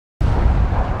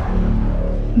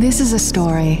This is a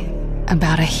story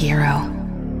about a hero.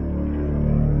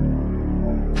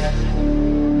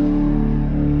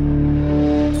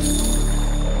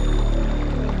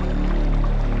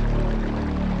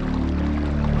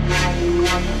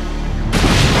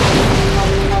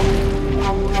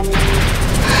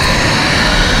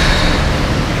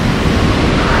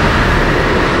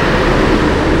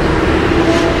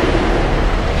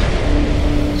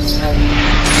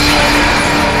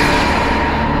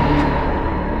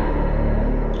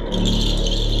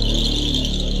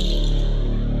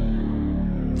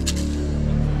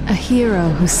 A hero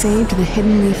who saved the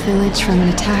Hidden Leaf Village from an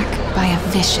attack by a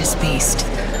vicious beast.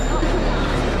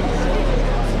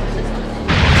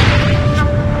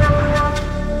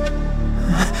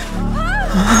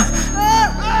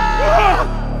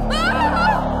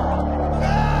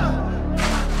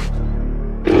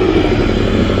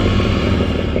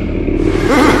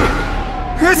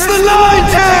 It's the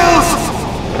Ninetales!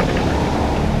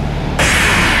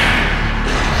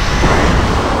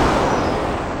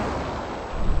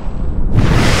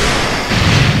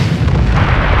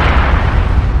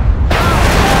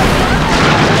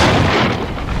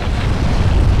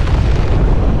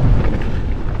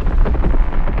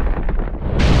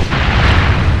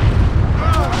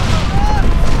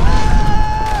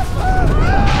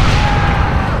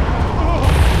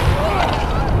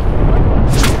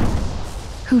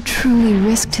 Who truly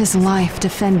risked his life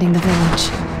defending the village.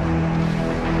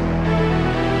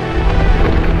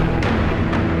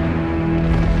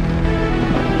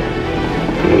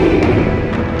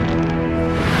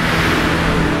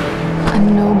 A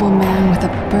noble man with a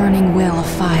burning will of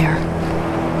fire.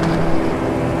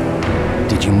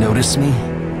 Did you notice me?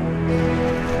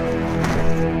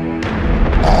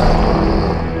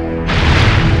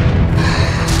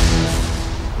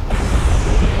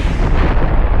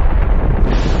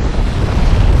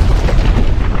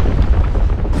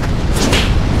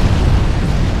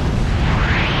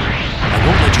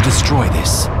 Destroy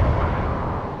this.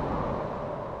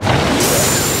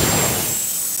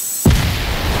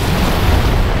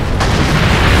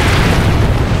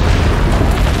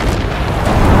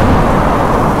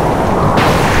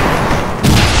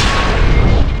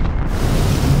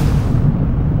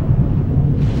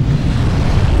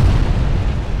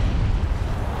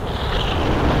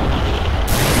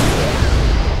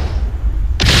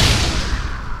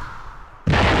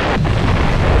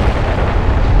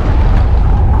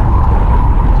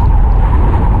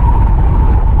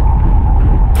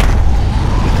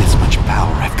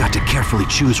 Carefully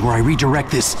choose where I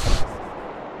redirect this.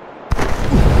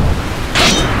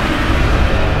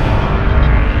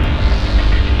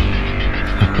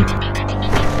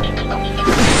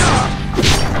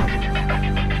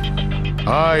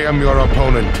 I am your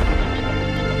opponent.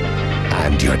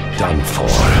 And you're done for.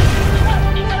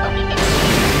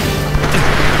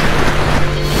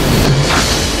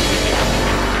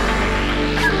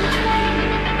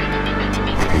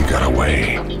 He got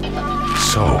away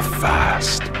so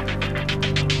fast.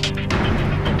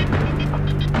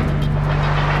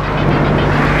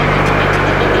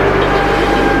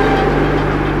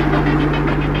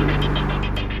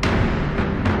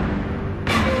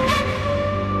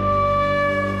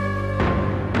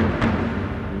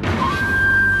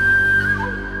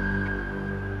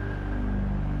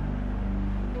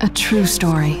 A true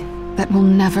story that will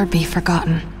never be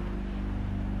forgotten.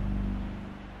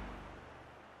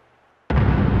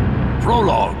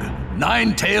 Prologue: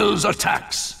 Ninetales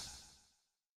attacks.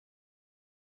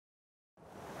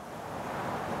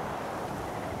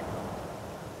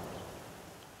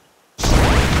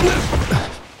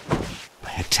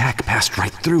 My attack passed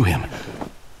right through him.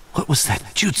 What was that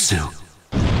jutsu?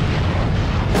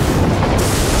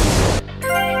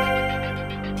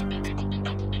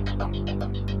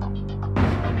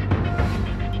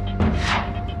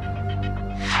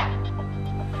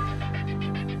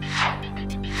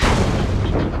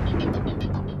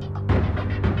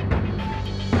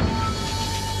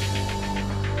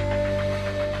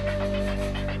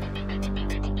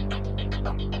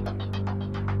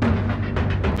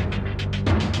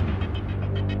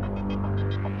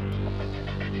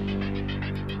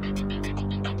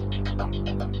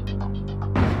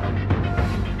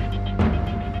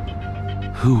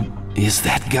 Who is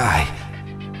that guy?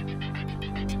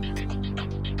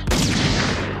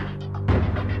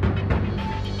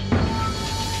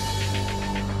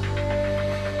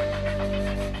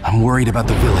 I'm worried about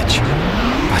the village,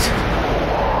 but...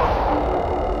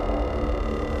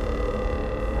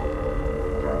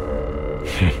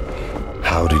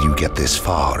 How did you get this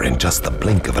far in just the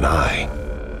blink of an eye?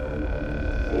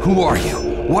 Who are you?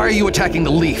 Why are you attacking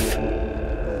the leaf?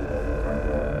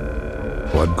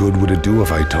 What good would it do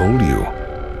if I told you?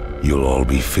 You'll all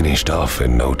be finished off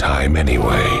in no time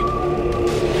anyway.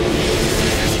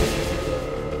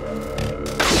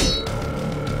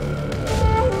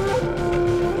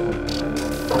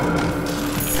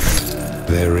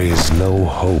 There is no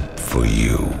hope for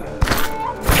you.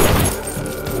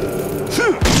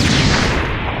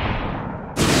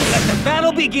 Let the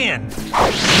battle begin!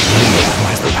 Who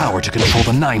has the power to control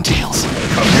the Nine Tails? They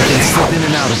can slip in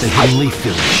and out of the Hidden Leaf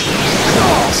Village.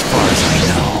 As far as I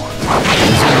know,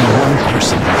 there's only one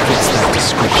person who fits that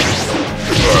description.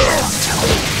 Don't tell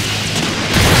me.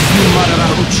 You Madara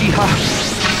Uchiha?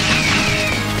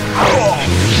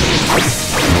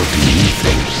 What do you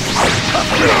think?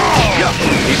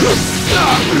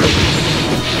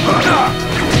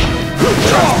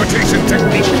 Transportation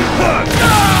technique.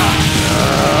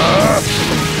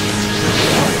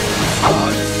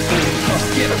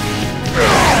 Get him!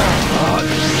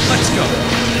 Let's go!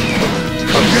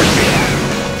 Come get me.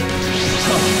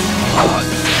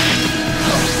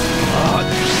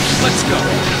 Let's go!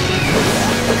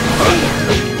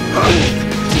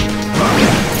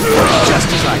 Just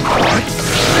as I thought.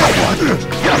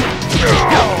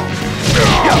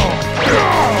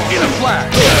 Get a flag!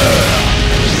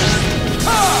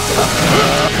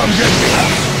 Come get me.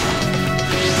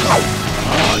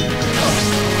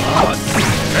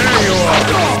 There you are.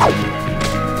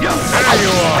 There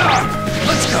you are.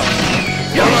 Let's go!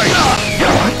 All right.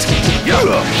 What?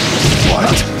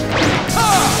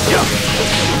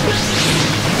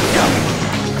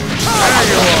 There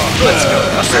you are. Let's go!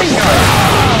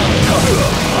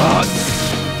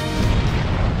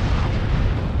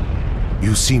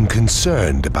 You seem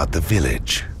concerned about the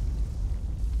village.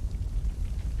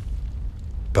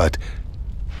 But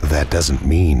that doesn't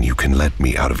mean you can let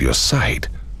me out of your sight,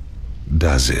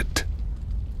 does it?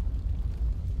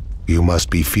 You must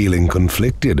be feeling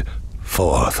conflicted,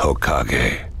 Fourth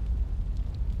Hokage.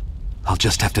 I'll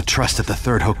just have to trust that the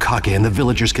Third Hokage and the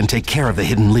villagers can take care of the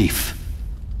Hidden Leaf.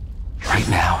 Right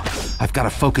now, I've got to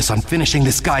focus on finishing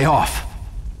this guy off.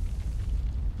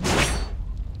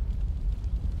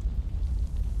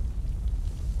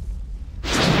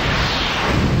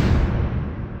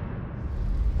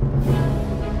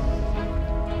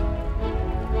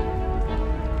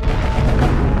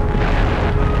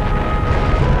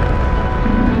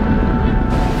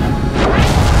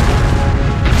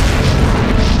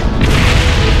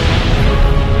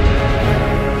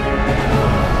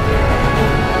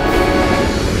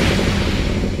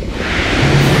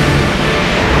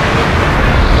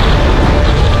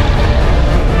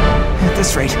 At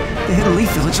this rate, the Hidden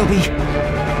Leaf Village will be...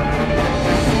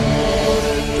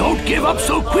 Don't give up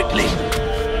so quickly.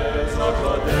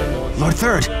 Lord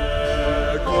Third,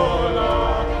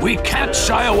 We can't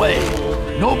shy away,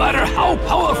 no matter how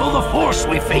powerful the force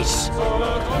we face.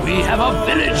 We have a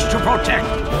village to protect.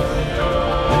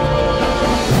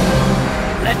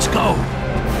 Let's go.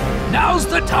 Now's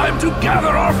the time to gather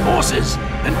our forces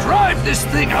and drive this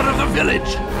thing out of the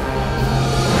village.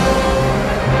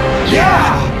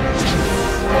 yeah!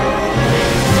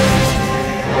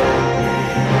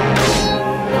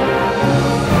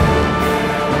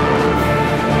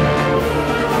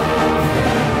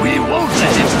 We won't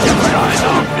let it jeopardize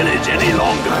our village any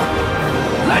longer.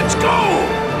 Let's go!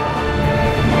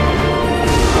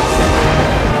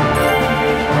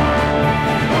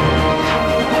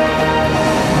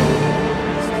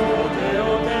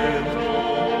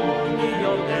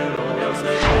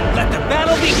 Let the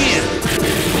battle begin!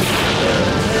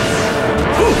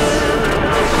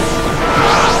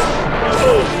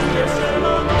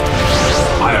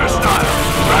 Fire style,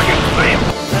 dragon flame.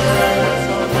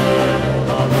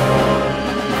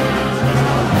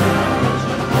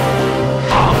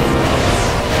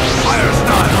 Fire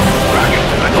style, dragon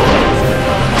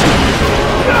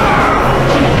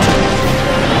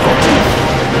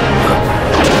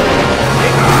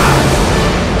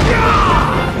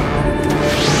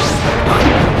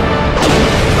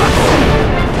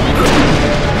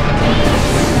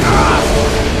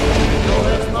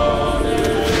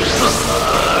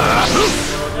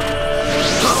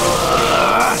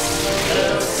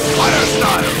Fire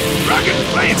style, dragon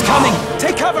flame. It's coming!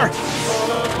 Take cover!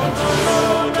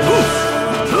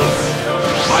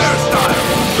 Fire style,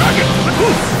 dragon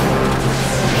flame.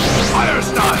 Fire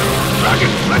style,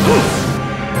 dragon flame.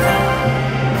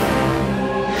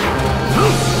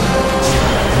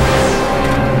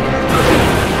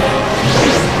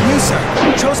 News, sir!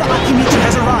 Choza Akimichi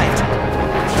has arrived!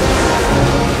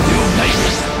 You made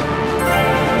it.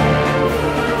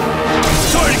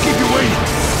 Sorry to keep you waiting.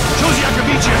 Josie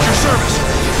Akabichi at your service.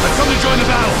 I've come to join the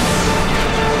battle.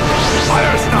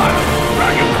 Fire style,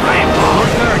 dragon flame.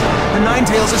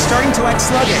 Ninetales is starting to act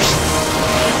sluggish.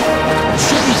 It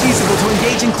should be feasible to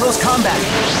engage in close combat.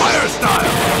 Fire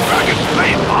style! Dragon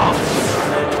flame bomb!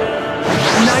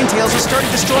 Ninetales has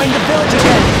started destroying the village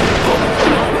again.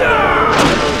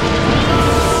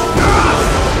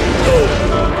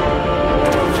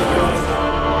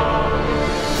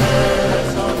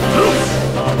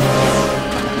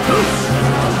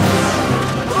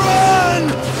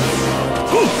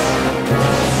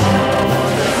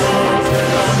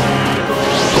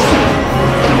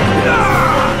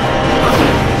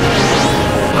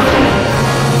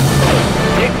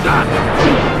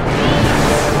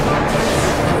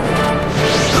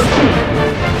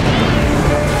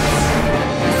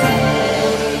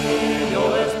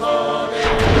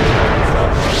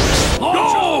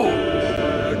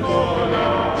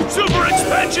 Super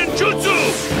expansion jutsu!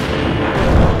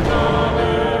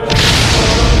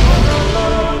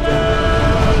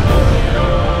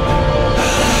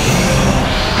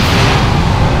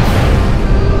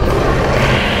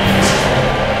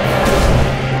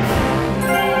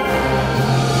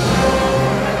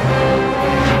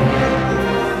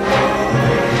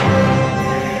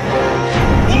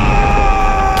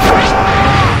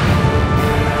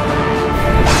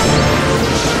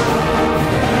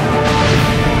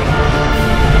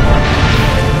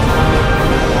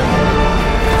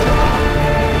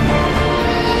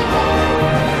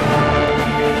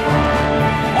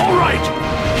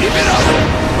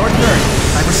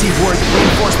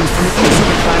 Reinforcements from the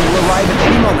Inuzuka clan will arrive at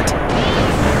any moment.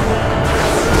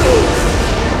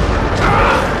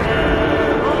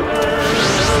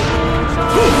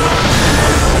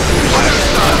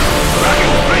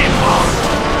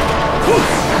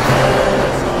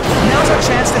 Now's our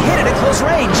chance to hit it at close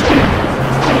range.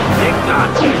 Take that!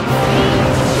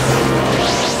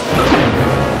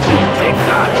 Take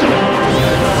that!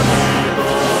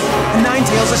 The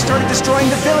Ninetales has started destroying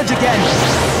the village again.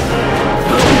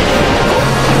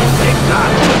 Take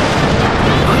that!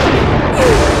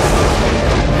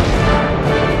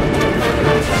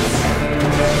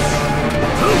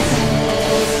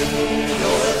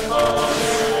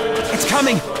 It's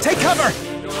coming! Take cover!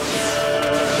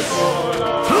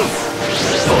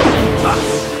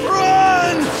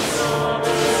 Run!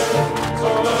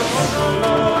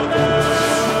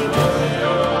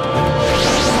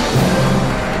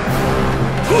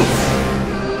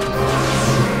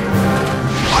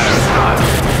 Fire style!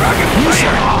 Dragon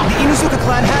flame bomb! The Inuzuka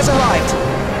clan has arrived!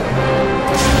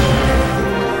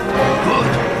 Good!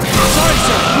 Sorry,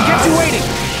 sir! We kept you waiting!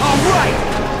 Alright!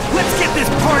 Let's get this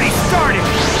party started!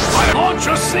 Launch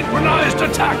a synchronized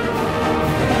attack!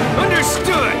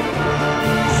 Understood!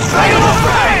 Fatal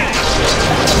Fang!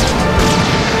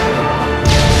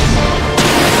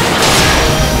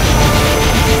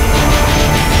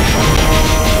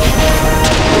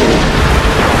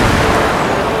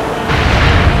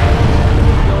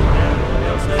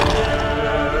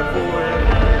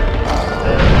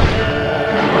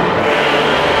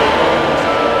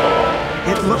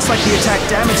 It looks like the attack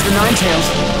damaged the Ninetales.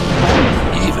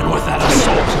 Even with that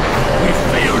assault, we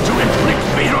failed to inflict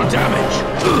fatal damage.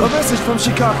 A message from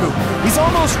Shikaku. He's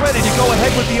almost ready to go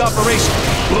ahead with the operation.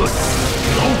 Good.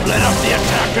 Don't let up the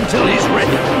attack until he's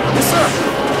ready. Yes, sir.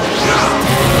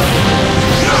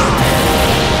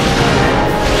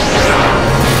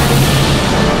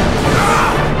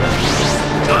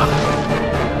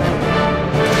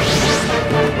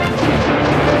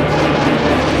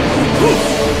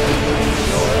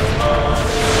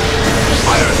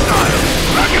 Fire style!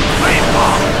 Dragon flame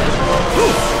bomb!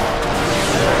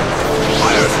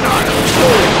 Fire style!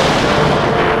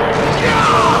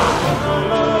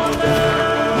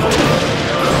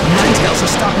 Ninetales have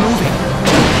stopped moving.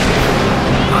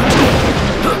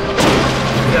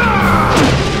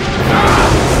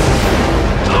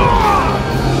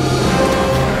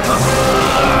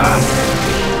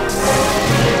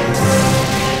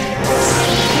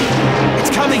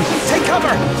 It's coming! Take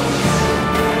cover!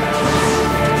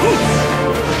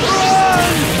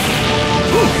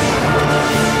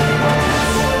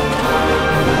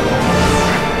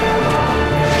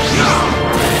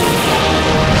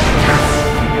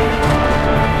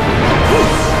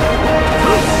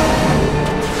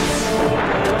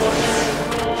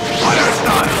 Fire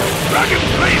style! Dragon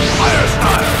flame fire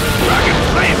style! Dragon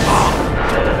flame bomb!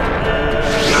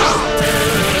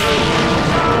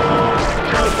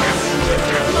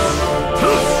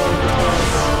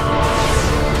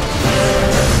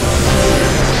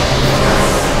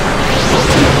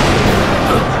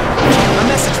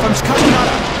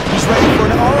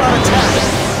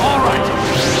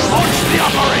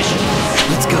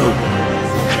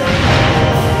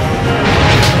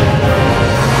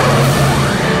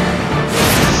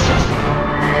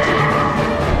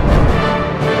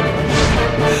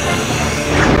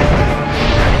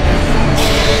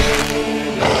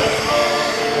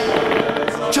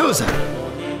 Chosen!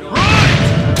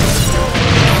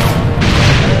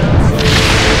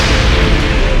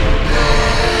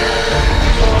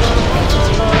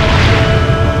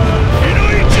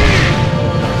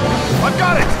 I've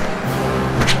got it!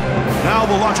 Now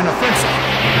we'll launch an offensive.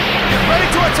 Get ready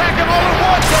to attack him all at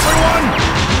once, everyone!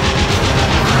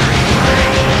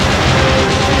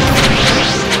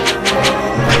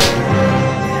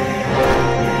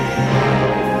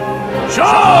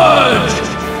 Charge!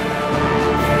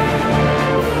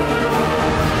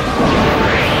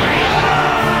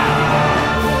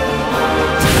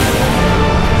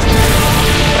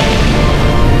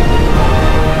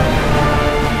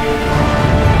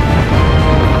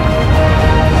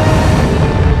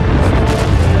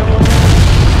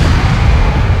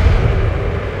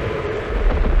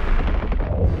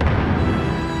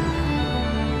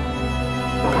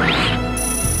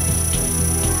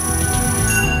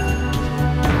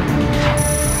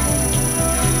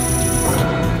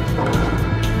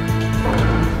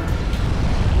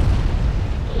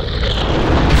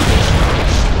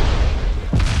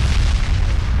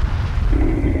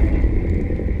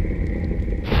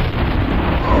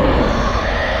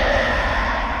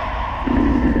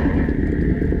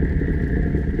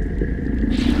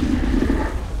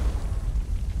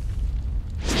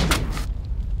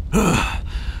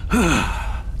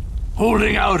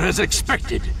 Holding out as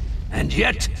expected, and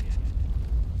yet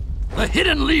the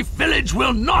Hidden Leaf Village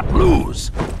will not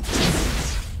lose.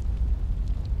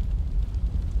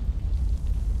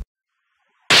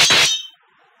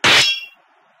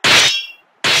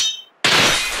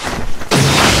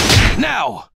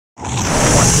 Now!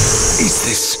 Is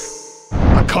this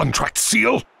a contract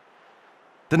seal?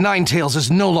 The Ninetales is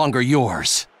no longer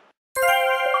yours.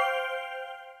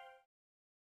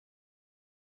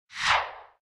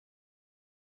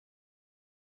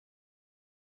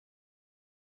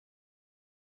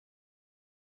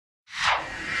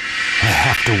 I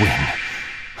have to win.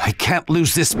 I can't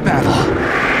lose this battle.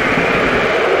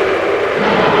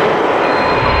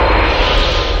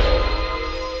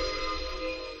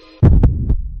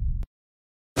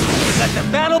 Let the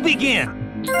battle begin!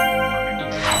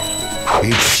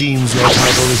 It seems your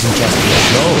title isn't just your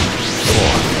own for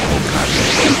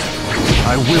Hokage.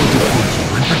 I will defeat you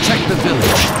and protect the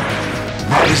village.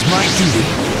 That is my duty.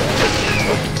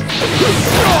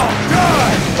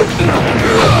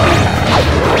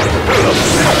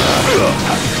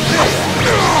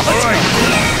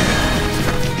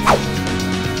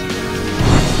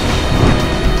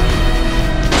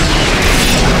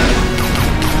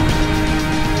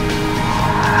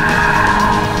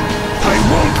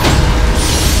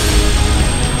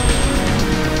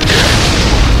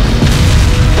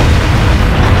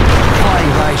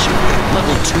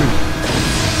 Level 2.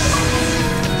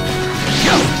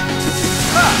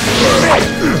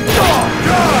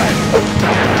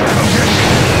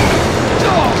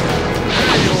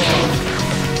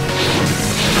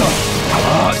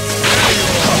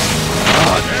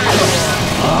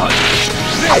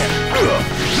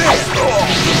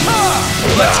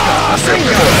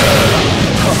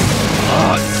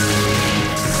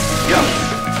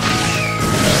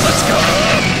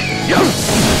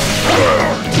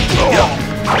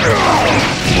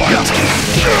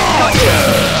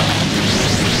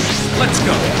 Let's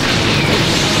go.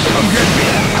 Come get me.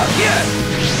 Yeah.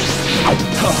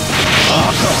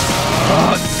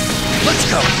 Let's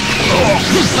go.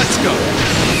 Let's go.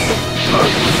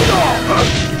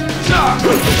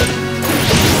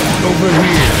 Over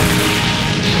here.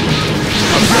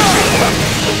 Come get me.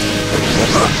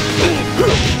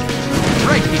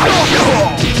 Right.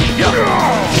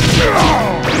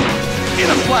 In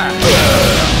a flash.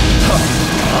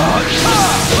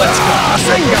 Let's go.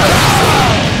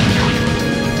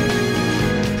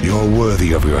 You're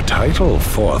worthy of your title,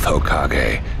 Fourth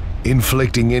Hokage,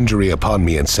 inflicting injury upon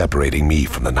me and separating me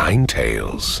from the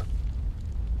Ninetales.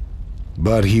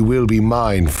 But he will be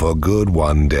mine for good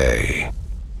one day.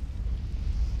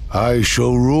 I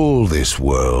shall rule this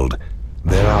world.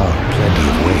 There are plenty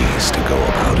of ways to go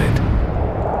about it.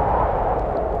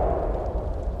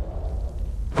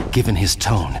 Given his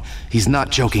tone, he's not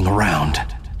joking around.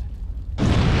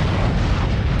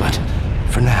 But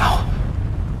for now...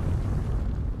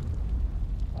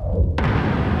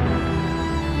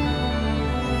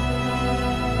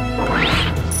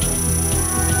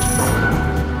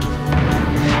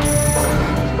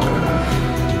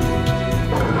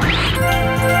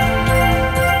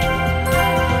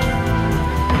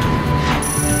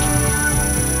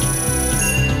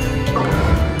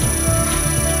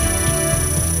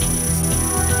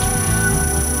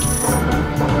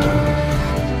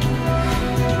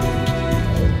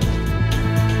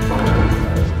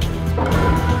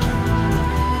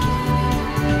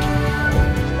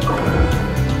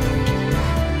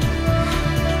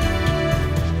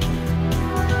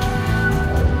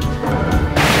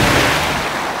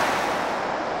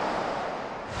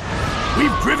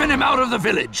 We've driven him out of the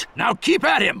village. Now keep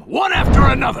at him, one after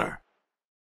another.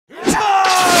 It's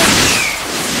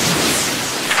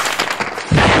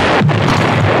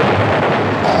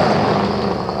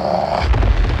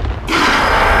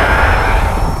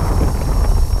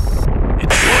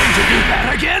going to do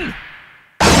that again?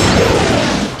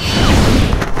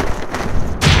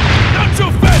 Not so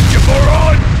fast, you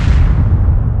moron!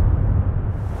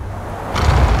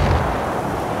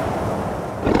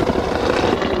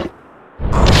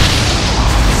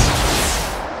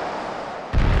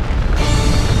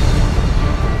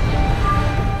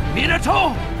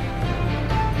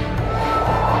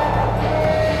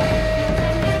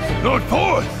 Not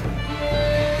forth!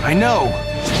 I know!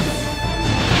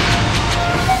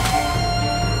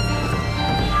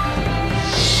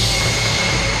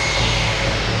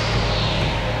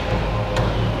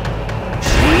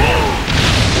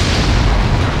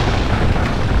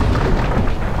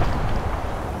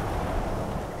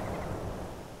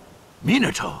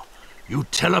 Minato, you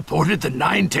teleported the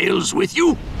Nine Tails with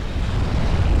you?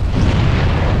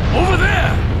 Over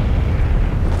there!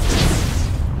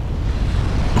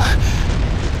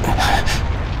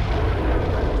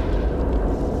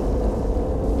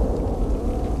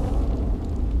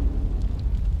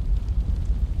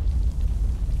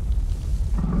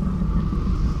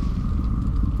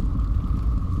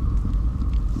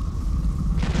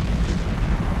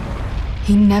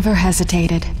 He never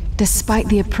hesitated, despite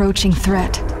the approaching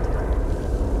threat.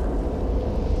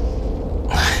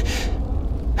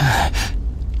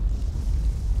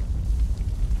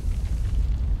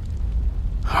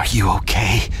 Are you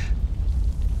okay?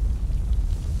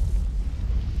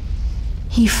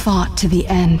 He fought to the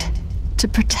end, to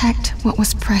protect what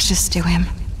was precious to him.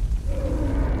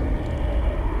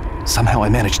 Somehow I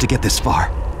managed to get this far.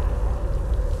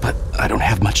 But I don't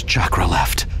have much chakra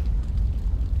left.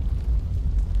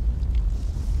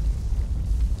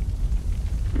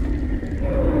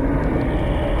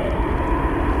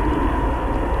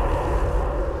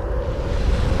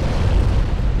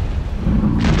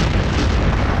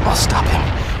 I'll stop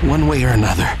him, one way or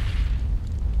another.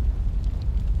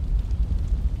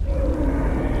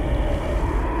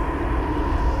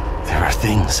 There are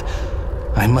things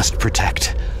I must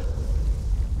protect.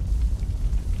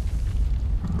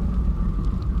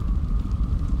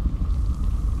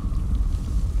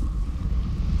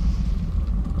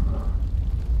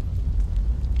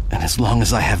 And as long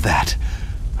as I have that,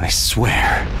 I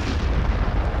swear.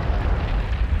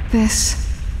 This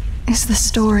is the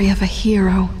story of a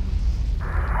hero.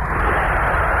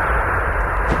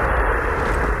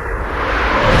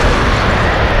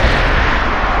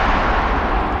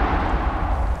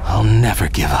 I'll never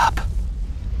give up.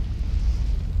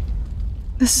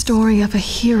 The story of a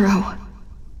hero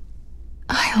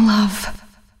I love.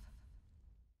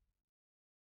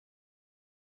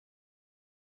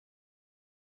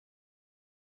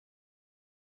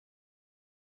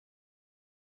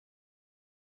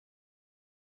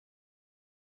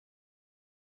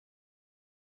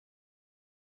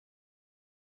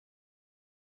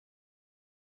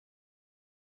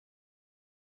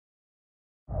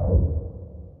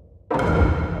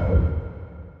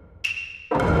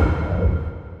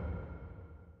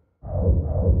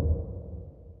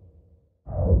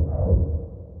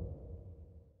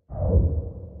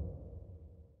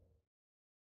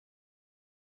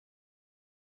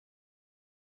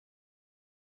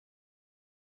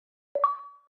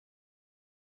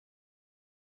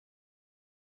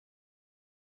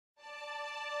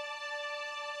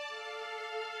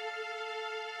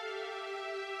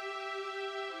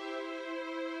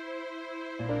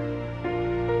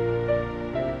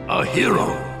 A hero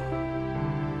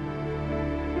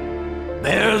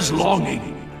bears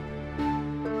longing,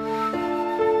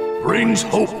 brings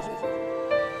hope.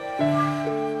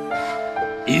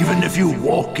 Even if you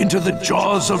walk into the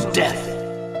jaws of death,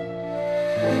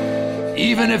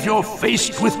 even if you're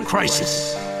faced with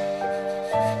crisis,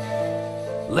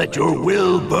 let your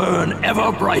will burn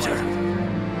ever brighter.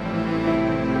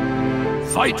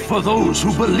 Fight for those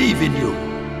who believe in you.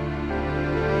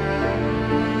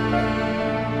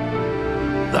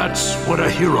 That's what a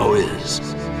hero is.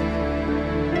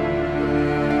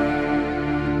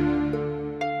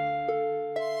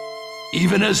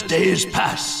 Even as days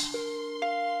pass,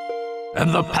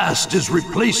 and the past is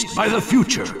replaced by the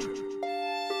future,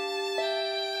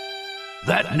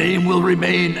 that name will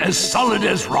remain as solid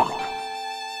as rock,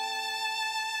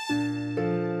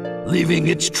 leaving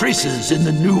its traces in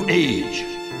the new age.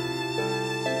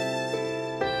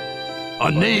 A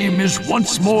name is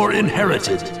once more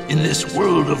inherited in this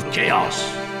world of chaos.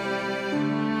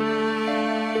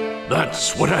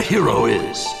 That's what a hero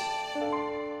is.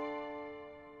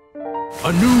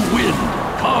 A new wind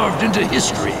carved into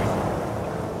history.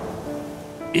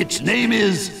 Its name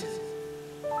is